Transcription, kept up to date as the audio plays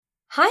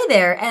Hi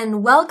there,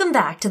 and welcome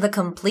back to the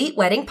Complete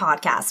Wedding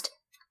Podcast.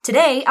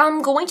 Today,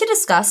 I'm going to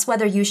discuss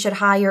whether you should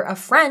hire a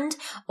friend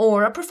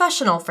or a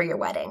professional for your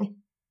wedding.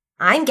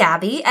 I'm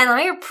Gabby, and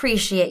I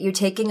appreciate you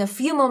taking a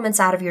few moments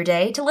out of your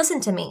day to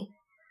listen to me.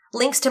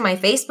 Links to my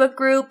Facebook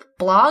group,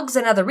 blogs,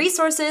 and other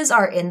resources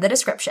are in the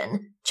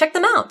description. Check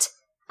them out.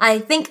 I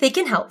think they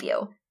can help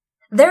you.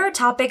 There are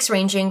topics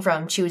ranging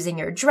from choosing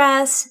your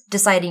dress,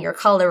 deciding your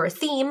color or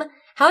theme,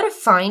 how to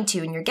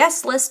fine-tune your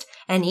guest list,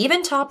 and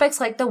even topics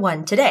like the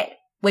one today,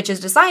 which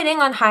is deciding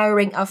on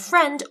hiring a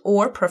friend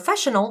or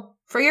professional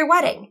for your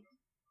wedding.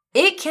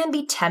 It can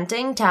be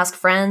tempting to ask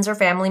friends or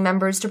family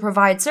members to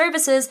provide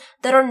services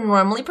that are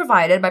normally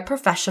provided by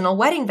professional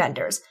wedding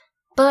vendors.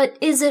 But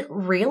is it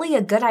really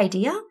a good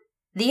idea?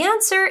 The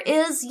answer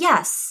is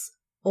yes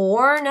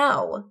or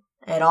no.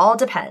 It all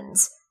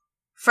depends.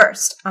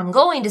 First, I'm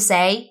going to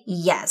say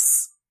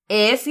yes,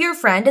 if your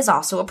friend is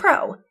also a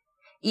pro.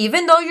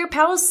 Even though your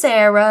pal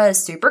Sarah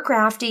is super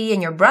crafty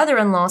and your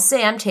brother-in-law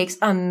Sam takes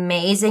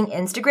amazing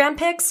Instagram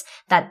pics,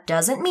 that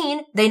doesn't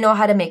mean they know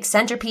how to make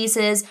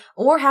centerpieces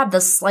or have the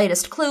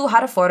slightest clue how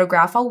to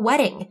photograph a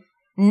wedding,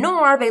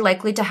 nor are they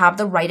likely to have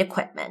the right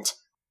equipment.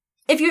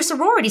 If your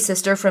sorority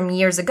sister from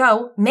years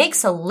ago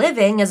makes a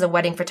living as a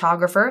wedding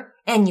photographer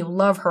and you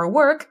love her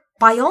work,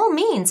 by all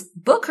means,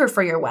 book her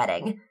for your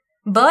wedding.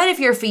 But if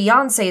your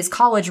fiancé's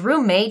college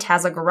roommate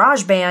has a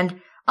garage band,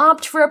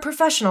 opt for a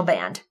professional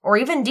band, or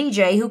even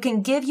DJ who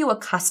can give you a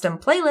custom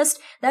playlist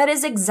that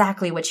is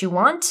exactly what you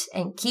want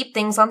and keep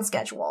things on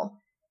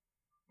schedule.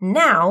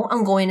 Now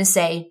I'm going to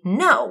say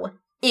no,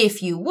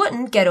 if you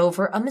wouldn't get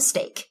over a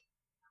mistake.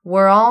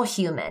 We're all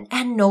human,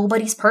 and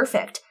nobody's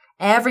perfect.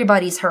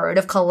 Everybody's heard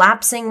of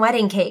collapsing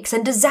wedding cakes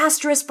and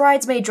disastrous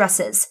bridesmaid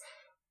dresses.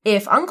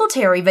 If Uncle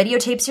Terry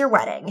videotapes your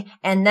wedding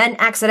and then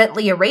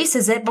accidentally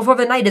erases it before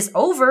the night is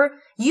over,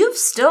 you've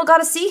still got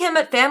to see him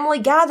at family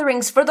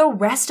gatherings for the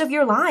rest of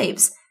your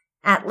lives.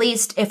 At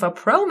least if a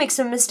pro makes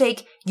a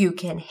mistake, you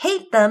can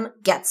hate them,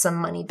 get some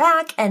money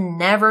back, and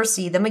never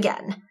see them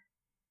again.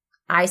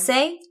 I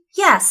say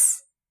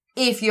yes,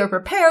 if you're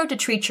prepared to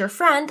treat your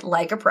friend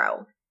like a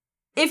pro.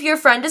 If your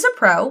friend is a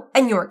pro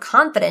and you're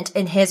confident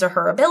in his or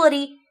her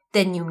ability,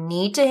 then you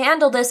need to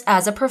handle this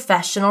as a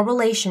professional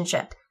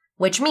relationship.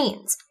 Which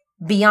means,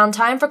 be on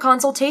time for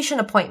consultation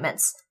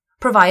appointments.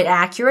 Provide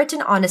accurate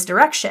and honest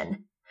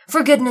direction.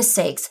 For goodness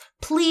sakes,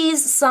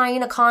 please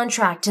sign a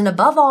contract, and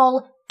above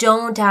all,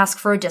 don't ask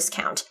for a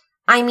discount.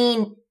 I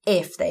mean,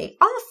 if they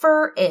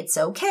offer, it's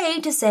okay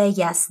to say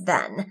yes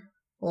then.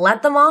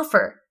 Let them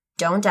offer.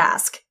 Don't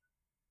ask.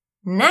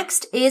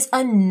 Next is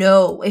a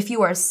no if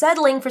you are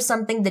settling for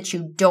something that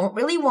you don't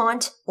really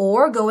want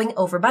or going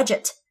over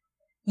budget.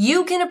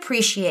 You can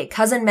appreciate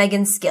Cousin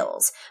Megan's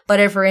skills, but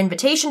if her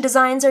invitation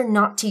designs are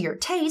not to your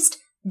taste,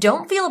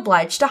 don't feel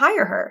obliged to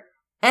hire her.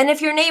 And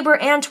if your neighbor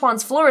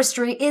Antoine's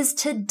floristry is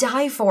to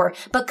die for,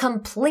 but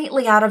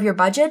completely out of your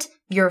budget,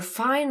 you're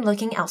fine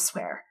looking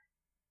elsewhere.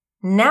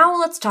 Now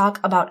let's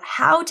talk about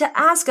how to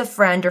ask a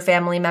friend or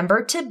family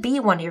member to be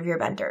one of your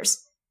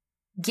vendors.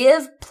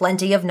 Give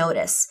plenty of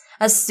notice.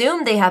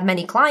 Assume they have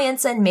many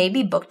clients and may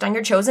be booked on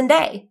your chosen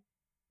day.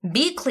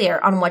 Be clear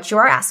on what you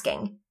are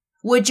asking.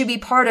 Would you be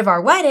part of our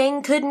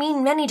wedding could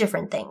mean many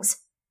different things.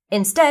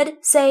 Instead,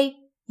 say,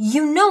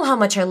 you know how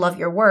much I love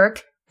your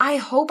work. I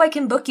hope I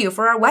can book you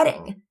for our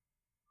wedding.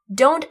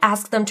 Don't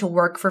ask them to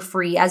work for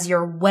free as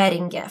your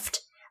wedding gift.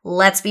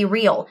 Let's be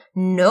real.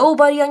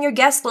 Nobody on your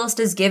guest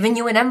list is giving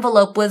you an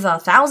envelope with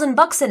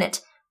 $1,000 in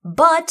it.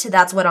 But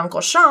that's what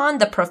Uncle Sean,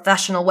 the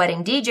professional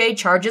wedding DJ,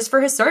 charges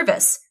for his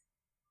service.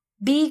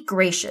 Be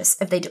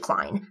gracious if they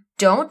decline.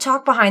 Don't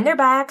talk behind their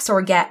backs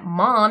or get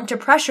mom to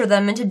pressure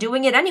them into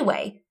doing it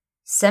anyway.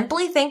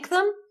 Simply thank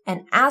them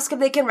and ask if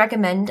they can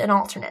recommend an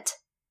alternate.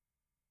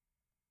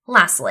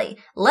 Lastly,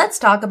 let's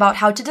talk about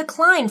how to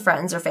decline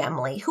friends or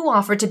family who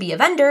offer to be a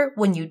vendor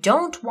when you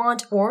don't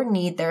want or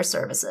need their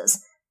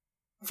services.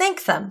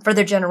 Thank them for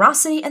their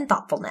generosity and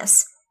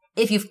thoughtfulness.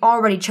 If you've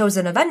already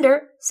chosen a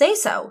vendor, say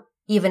so,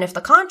 even if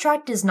the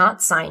contract is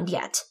not signed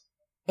yet.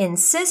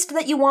 Insist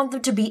that you want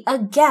them to be a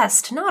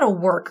guest, not a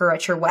worker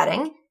at your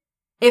wedding.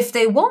 If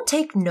they won't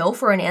take no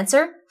for an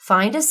answer,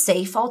 find a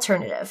safe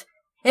alternative.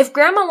 If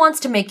Grandma wants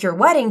to make your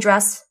wedding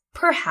dress,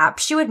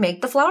 perhaps she would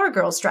make the flower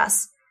girl's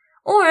dress.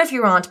 Or if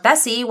your Aunt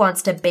Bessie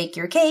wants to bake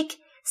your cake,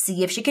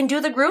 see if she can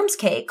do the groom's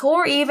cake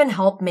or even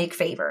help make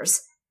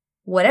favors.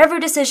 Whatever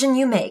decision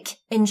you make,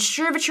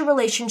 ensure that your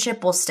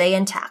relationship will stay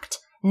intact,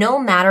 no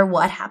matter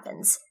what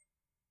happens.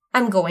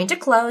 I'm going to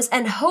close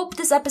and hope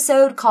this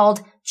episode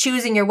called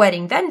Choosing Your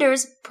Wedding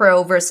Vendors,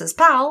 Pro versus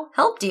Pal,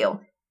 helped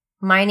you.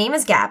 My name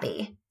is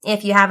Gabby.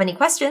 If you have any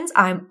questions,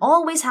 I'm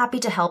always happy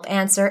to help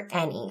answer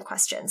any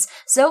questions,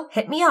 so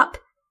hit me up.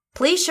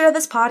 Please share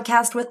this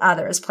podcast with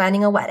others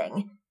planning a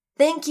wedding.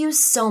 Thank you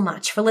so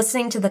much for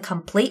listening to the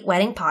Complete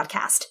Wedding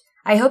Podcast.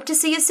 I hope to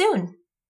see you soon.